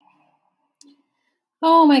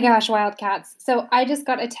Oh my gosh, Wildcats. So I just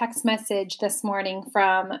got a text message this morning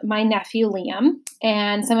from my nephew Liam.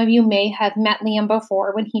 And some of you may have met Liam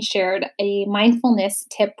before when he shared a mindfulness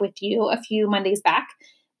tip with you a few Mondays back.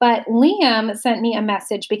 But Liam sent me a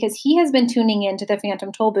message because he has been tuning into the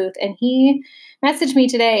Phantom Toll booth. And he messaged me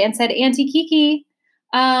today and said, Auntie Kiki,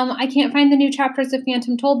 I can't find the new chapters of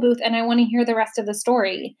Phantom Toll booth and I want to hear the rest of the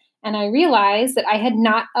story. And I realized that I had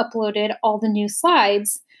not uploaded all the new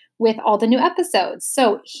slides with all the new episodes.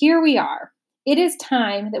 So here we are. It is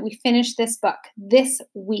time that we finish this book this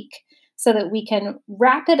week so that we can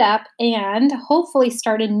wrap it up and hopefully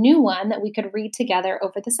start a new one that we could read together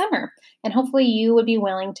over the summer. And hopefully you would be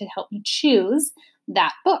willing to help me choose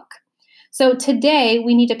that book. So today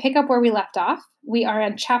we need to pick up where we left off. We are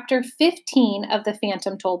on chapter 15 of the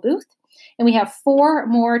Phantom Toll Booth, and we have 4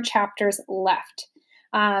 more chapters left,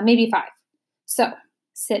 maybe 5. So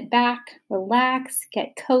sit back, relax,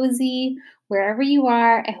 get cozy, wherever you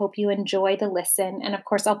are. I hope you enjoy the listen. And of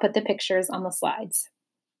course, I'll put the pictures on the slides.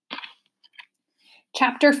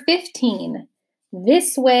 Chapter 15,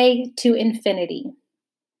 This Way to Infinity.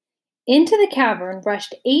 Into the cavern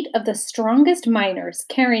rushed 8 of the strongest miners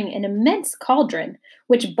carrying an immense cauldron,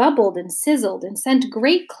 which bubbled and sizzled and sent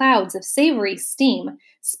great clouds of savory steam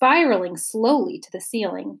spiraling slowly to the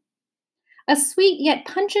ceiling. A sweet yet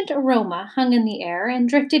pungent aroma hung in the air and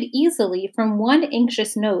drifted easily from one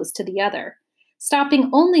anxious nose to the other, stopping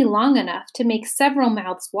only long enough to make several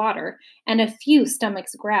mouths water and a few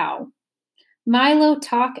stomachs growl. Milo,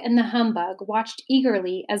 Talk, and the humbug watched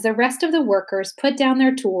eagerly as the rest of the workers put down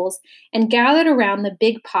their tools and gathered around the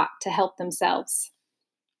big pot to help themselves.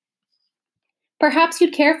 "Perhaps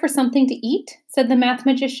you'd care for something to eat?" said the math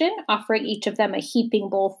magician, offering each of them a heaping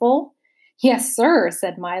bowlful. "Yes, sir,"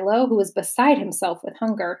 said Milo, who was beside himself with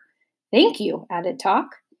hunger. "Thank you," added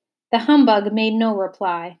Talk. The humbug made no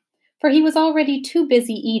reply, for he was already too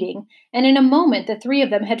busy eating, and in a moment the 3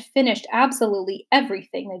 of them had finished absolutely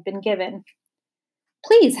everything they'd been given.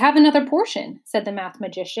 "Please have another portion," said the math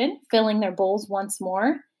magician, filling their bowls once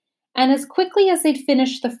more. And as quickly as they'd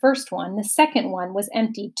finished the first one, the second one was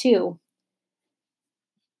emptied too.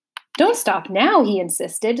 "Don't stop now," he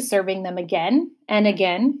insisted, serving them again and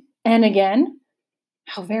again and again.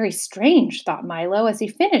 How very strange, thought Milo as he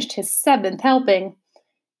finished his 7th helping.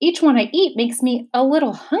 Each one I eat makes me a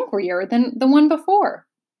little hungrier than the one before.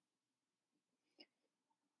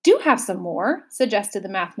 "Do have some more," suggested the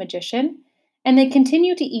math magician, and they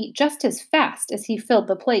continued to eat just as fast as he filled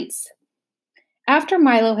the plates. After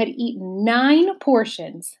Milo had eaten 9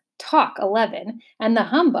 portions, Talk 11, and the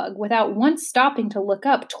humbug, without once stopping to look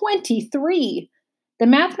up, 23, the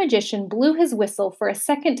math magician blew his whistle for a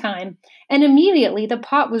second time, and immediately the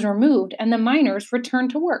pot was removed and the miners returned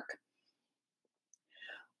to work.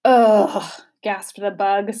 "Ugh," gasped the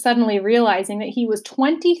bug, suddenly realizing that he was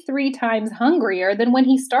 23 times hungrier than when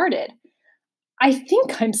he started. "I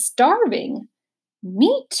think I'm starving."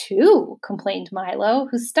 "Me too," complained Milo,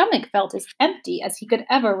 whose stomach felt as empty as he could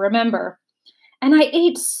ever remember. "And I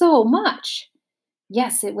ate so much."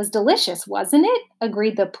 "Yes, it was delicious, wasn't it?"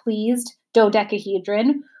 agreed the pleased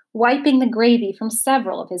dodecahedron, wiping the gravy from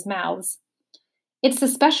several of his mouths. "It's the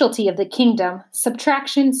specialty of the kingdom,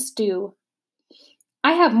 subtraction stew."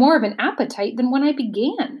 "I have more of an appetite than when I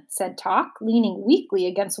began," said Talk, leaning weakly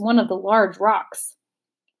against one of the large rocks.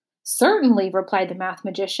 "Certainly," replied the math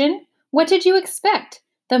magician. "What did you expect?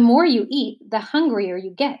 The more you eat, the hungrier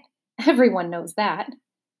you get. Everyone knows that."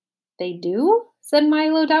 "They do?" said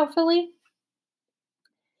Milo doubtfully.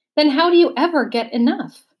 "Then how do you ever get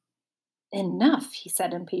enough?" "Enough," he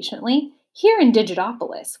said impatiently. "Here in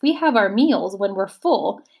Digitopolis, we have our meals when we're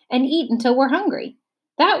full and eat until we're hungry.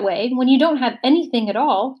 That way, when you don't have anything at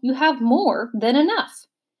all, you have more than enough.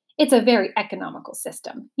 It's a very economical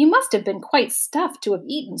system. You must have been quite stuffed to have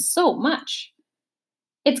eaten so much."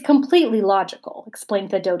 "It's completely logical,"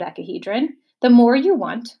 explained the dodecahedron. "The more you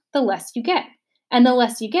want, the less you get. And the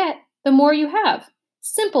less you get, the more you have.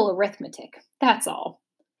 Simple arithmetic, that's all.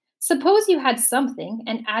 Suppose you had something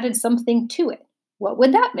and added something to it. What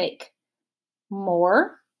would that make?"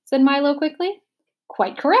 "More," said Milo quickly.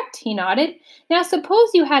 "Quite correct," he nodded. "Now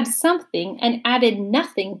suppose you had something and added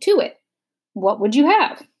nothing to it. What would you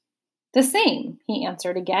have?" "The same," he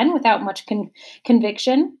answered again without much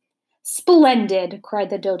conviction. "Splendid,"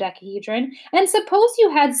 cried the dodecahedron. "And suppose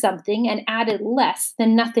you had something and added less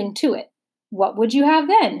than nothing to it. What would you have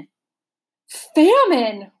then?"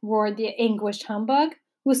 "Famine!" roared the anguished humbug,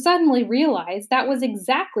 who suddenly realized that was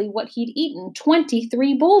exactly what he'd eaten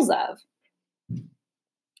 23 bowls of.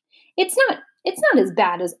 It's not as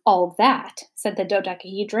bad as all that," said the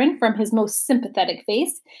dodecahedron from his most sympathetic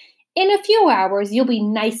face. In a few hours, you'll be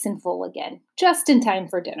nice and full again, just in time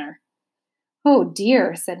for dinner. Oh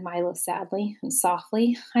dear, said Milo sadly and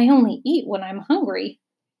softly. I only eat when I'm hungry.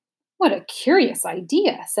 What a curious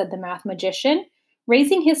idea, said the math magician,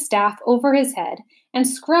 raising his staff over his head and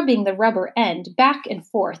scrubbing the rubber end back and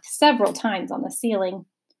forth several times on the ceiling.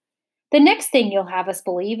 The next thing you'll have us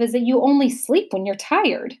believe is that you only sleep when you're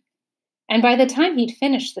tired. And by the time he'd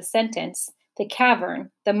finished the sentence, the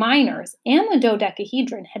cavern, the miners, and the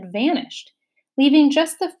dodecahedron had vanished, leaving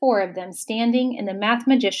just the four of them standing in the math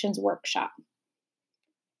magician's workshop.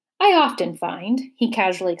 I often find, he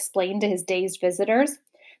casually explained to his dazed visitors,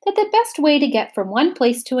 that the best way to get from one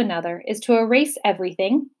place to another is to erase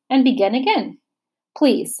everything and begin again.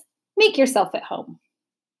 Please, make yourself at home.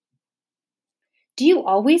 Do you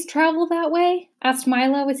always travel that way? Asked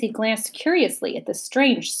Milo as he glanced curiously at the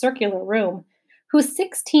strange circular room, whose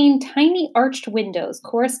 16 tiny arched windows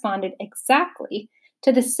corresponded exactly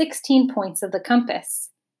to the 16 points of the compass.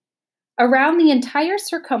 Around the entire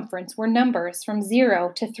circumference were numbers from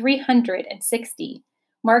 0 to 360,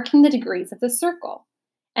 marking the degrees of the circle.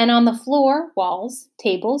 And on the floor, walls,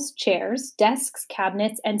 tables, chairs, desks,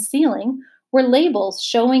 cabinets, and ceiling were labels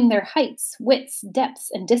showing their heights, widths, depths,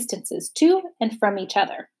 and distances to and from each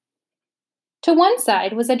other. To one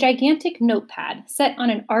side was a gigantic notepad set on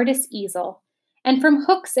an artist's easel, and from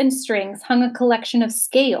hooks and strings hung a collection of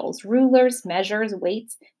scales, rulers, measures,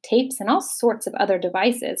 weights, tapes, and all sorts of other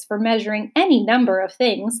devices for measuring any number of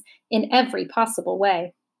things in every possible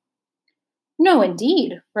way. No,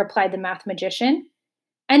 indeed, replied the math magician,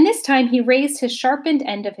 and this time he raised his sharpened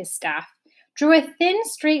end of his staff, drew a thin,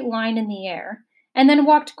 straight line in the air, and then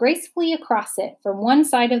walked gracefully across it from one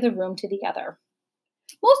side of the room to the other.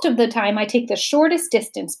 Most of the time, I take the shortest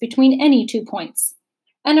distance between any 2 points.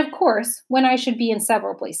 And of course, when I should be in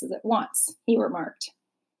several places at once, he remarked.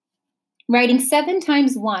 Writing 7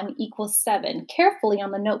 times 1 equals 7 carefully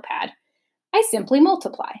on the notepad, I simply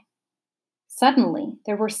multiply. Suddenly,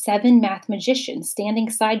 there were 7 math magicians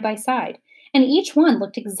standing side by side, and each one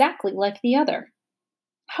looked exactly like the other.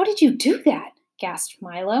 How did you do that? Gasped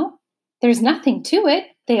Milo. There's nothing to it,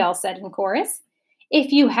 they all said in chorus.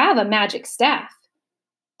 If you have a magic staff.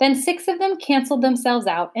 Then 6 of them canceled themselves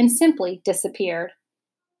out and simply disappeared.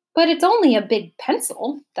 But it's only a big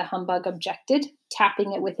pencil, the humbug objected,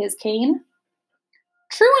 tapping it with his cane.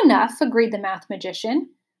 True enough, agreed the math magician,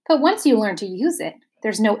 but once you learn to use it,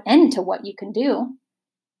 there's no end to what you can do.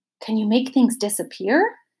 Can you make things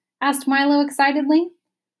disappear? Asked Milo excitedly.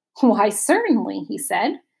 Why, certainly, he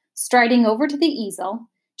said, striding over to the easel.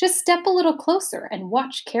 Just step a little closer and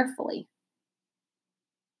watch carefully.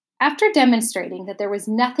 After demonstrating that there was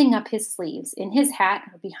nothing up his sleeves, in his hat,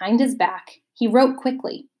 or behind his back, he wrote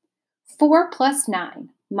quickly, 4 plus 9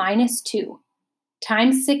 minus 2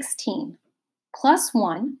 times 16 plus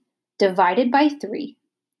 1 divided by 3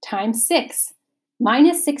 times 6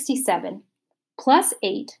 minus 67 plus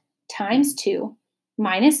 8 times 2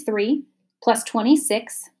 minus 3 plus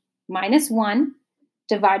 26 minus 1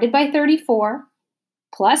 divided by 34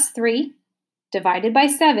 plus 3 divided by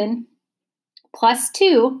 7 plus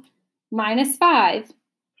 2 minus 5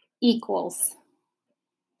 equals.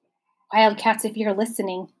 Wildcats, if you're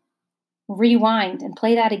listening, rewind and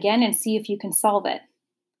play that again and see if you can solve it.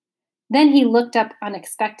 Then he looked up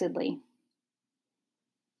unexpectedly.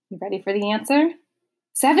 You ready for the answer?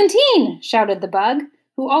 17, shouted the bug,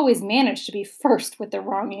 who always managed to be first with the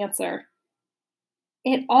wrong answer.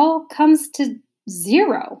 It all comes to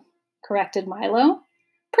 0, corrected Milo.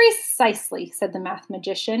 Precisely, said the math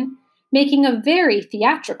magician, making a very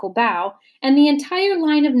theatrical bow, and the entire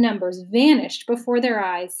line of numbers vanished before their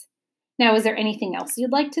eyes. Now, is there anything else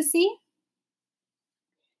you'd like to see?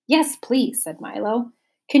 Yes, please, said Milo.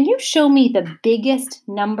 Can you show me the biggest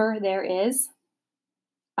number there is?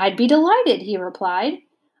 I'd be delighted, he replied,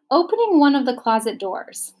 opening one of the closet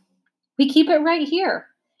doors. We keep it right here.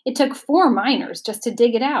 It took 4 miners just to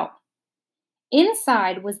dig it out.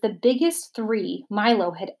 Inside was the biggest 3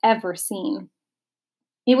 Milo had ever seen.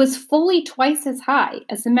 It was fully twice as high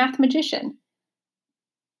as the math magician.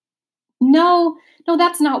 No,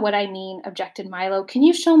 that's not what I mean, objected Milo. Can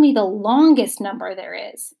you show me the longest number there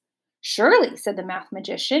is? Surely, said the math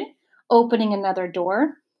magician, opening another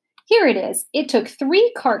door. Here it is. It took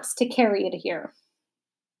 3 carts to carry it here.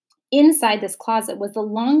 Inside this closet was the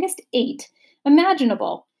longest 8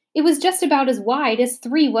 imaginable. It was just about as wide as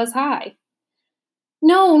 3 was high.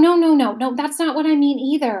 No, that's not what I mean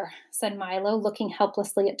either, said Milo, looking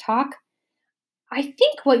helplessly at Talk. I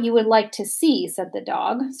think what you would like to see, said the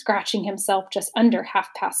dog, scratching himself just under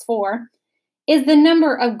 4:30, is the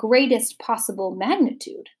number of greatest possible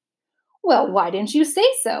magnitude. Well, why didn't you say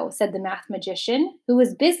so? Said the math magician, who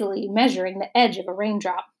was busily measuring the edge of a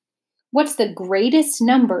raindrop. What's the greatest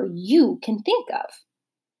number you can think of?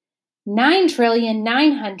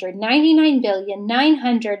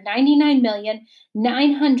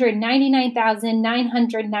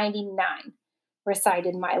 9,999,999,999,999,999,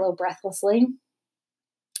 recited Milo breathlessly.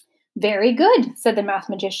 Very good, said the math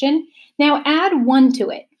magician. Now add one to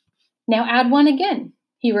it. Now add one again,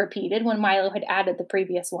 he repeated when Milo had added the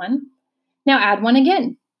previous one. Now add one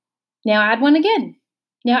again. Now add one again.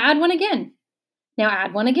 Now add one again. Now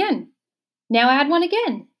add one again. Now add one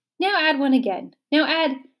again. Now add one again. Now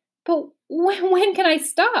add. But when can I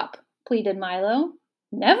stop? Pleaded Milo.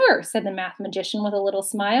 Never, said the math magician with a little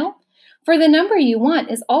smile. For the number you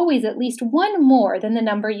want is always at least one more than the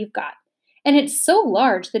number you've got. And it's so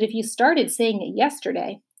large that if you started saying it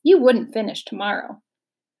yesterday, you wouldn't finish tomorrow.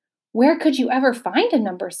 Where could you ever find a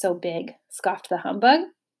number so big? Scoffed the humbug.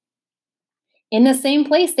 In the same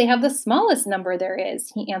place they have the smallest number there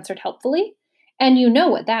is, he answered helpfully. And you know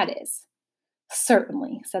what that is.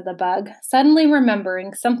 Certainly, said the bug, suddenly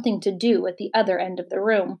remembering something to do at the other end of the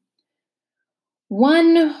room.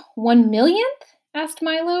 One millionth? Asked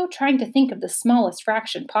Milo, trying to think of the smallest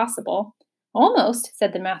fraction possible. Almost,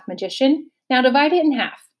 said the math magician. Now divide it in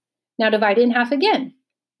half. Now divide it in half again.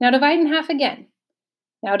 Now divide it in half again.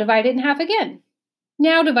 Now divide it in half again.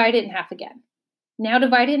 Now divide it in half again. Now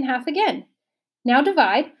divide it in half again. Now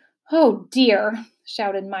divide. Oh dear,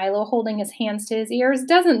 shouted Milo, holding his hands to his ears.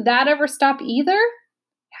 Doesn't that ever stop either?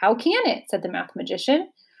 How can it? Said the math magician.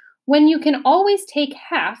 When you can always take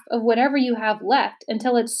half of whatever you have left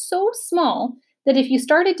until it's so small that if you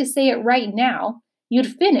started to say it right now,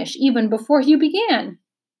 you'd finish even before you began.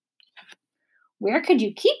 Where could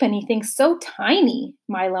you keep anything so tiny?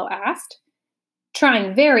 Milo asked,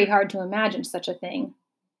 trying very hard to imagine such a thing.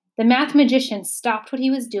 The math magician stopped what he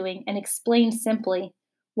was doing and explained simply,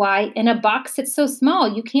 why, in a box that's so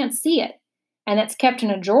small you can't see it, and it's kept in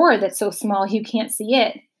a drawer that's so small you can't see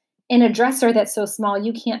it, in a dresser that's so small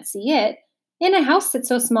you can't see it, in a house that's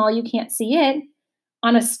so small you can't see it,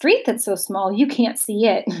 on a street that's so small you can't see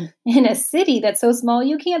it, in a city that's so small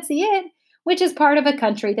you can't see it, which is part of a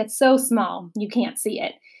country that's so small you can't see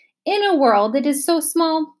it, in a world that is so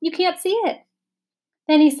small you can't see it.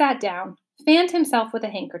 Then he sat down, fanned himself with a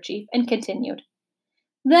handkerchief, and continued.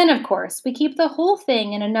 Then, of course, we keep the whole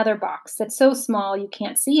thing in another box that's so small you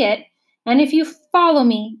can't see it, and if you follow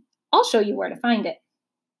me, I'll show you where to find it.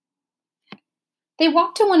 They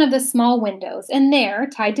walked to one of the small windows, and there,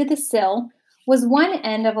 tied to the sill, was one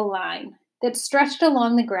end of a line that stretched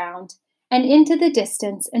along the ground and into the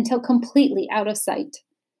distance until completely out of sight.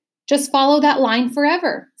 Just follow that line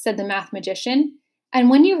forever, said the math magician, and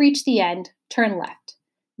when you reach the end, turn left.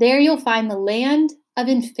 There you'll find the land of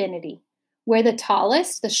infinity, where the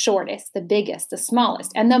tallest, the shortest, the biggest, the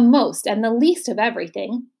smallest, and the most and the least of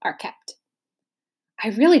everything are kept. I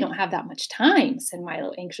really don't have that much time, said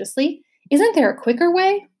Milo anxiously. Isn't there a quicker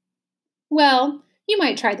way? Well, you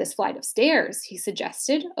might try this flight of stairs, he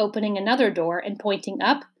suggested, opening another door and pointing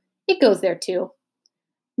up. It goes there too.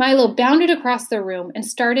 Milo bounded across the room and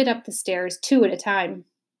started up the stairs 2 at a time.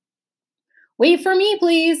 Wait for me,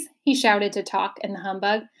 please, he shouted to Talk and the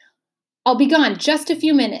humbug. I'll be gone just a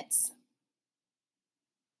few minutes.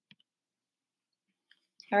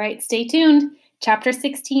 All right, stay tuned. Chapter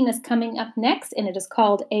 16 is coming up next, and it is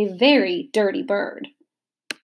called A Very Dirty Bird.